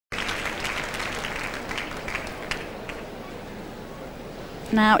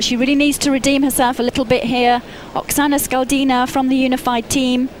Now, she really needs to redeem herself a little bit here. Oksana Skaldina from the unified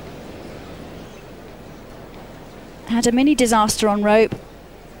team had a mini disaster on rope.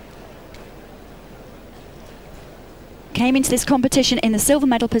 Came into this competition in the silver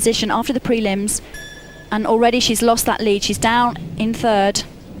medal position after the prelims, and already she's lost that lead. She's down in third.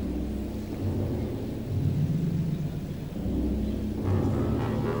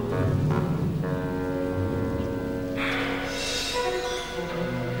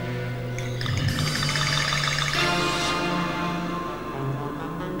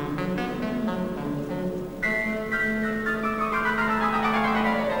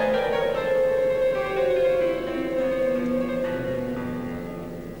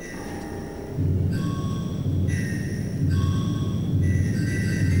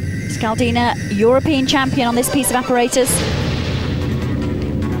 Skaldina, European champion on this piece of apparatus.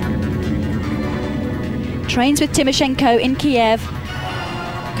 Trains with Timoshenko in Kiev,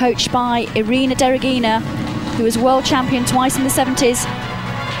 coached by Irina Derogina, who was world champion twice in the 70s.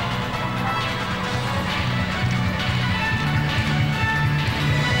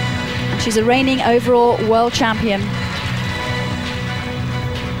 She's a reigning overall world champion.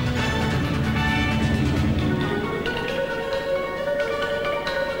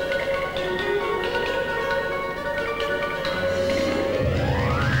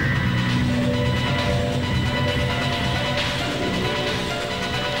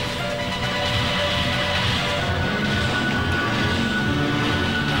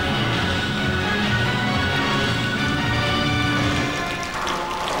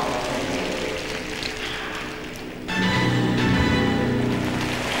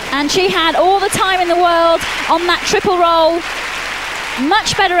 And she had all the time in the world on that triple roll.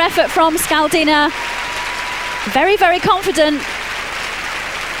 Much better effort from Skaldina. Very, very confident.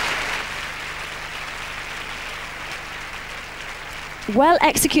 Well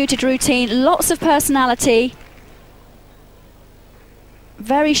executed routine, lots of personality.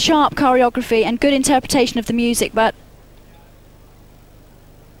 Very sharp choreography and good interpretation of the music, but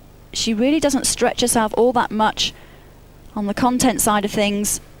she really doesn't stretch herself all that much on the content side of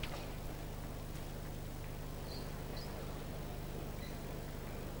things.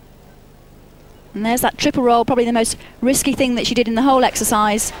 And there's that triple roll, probably the most risky thing that she did in the whole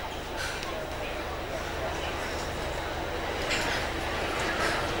exercise.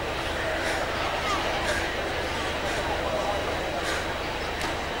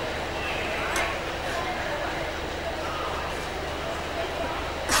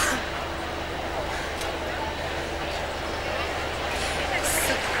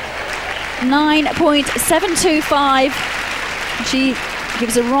 .725. She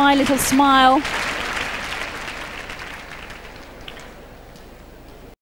gives a wry little smile.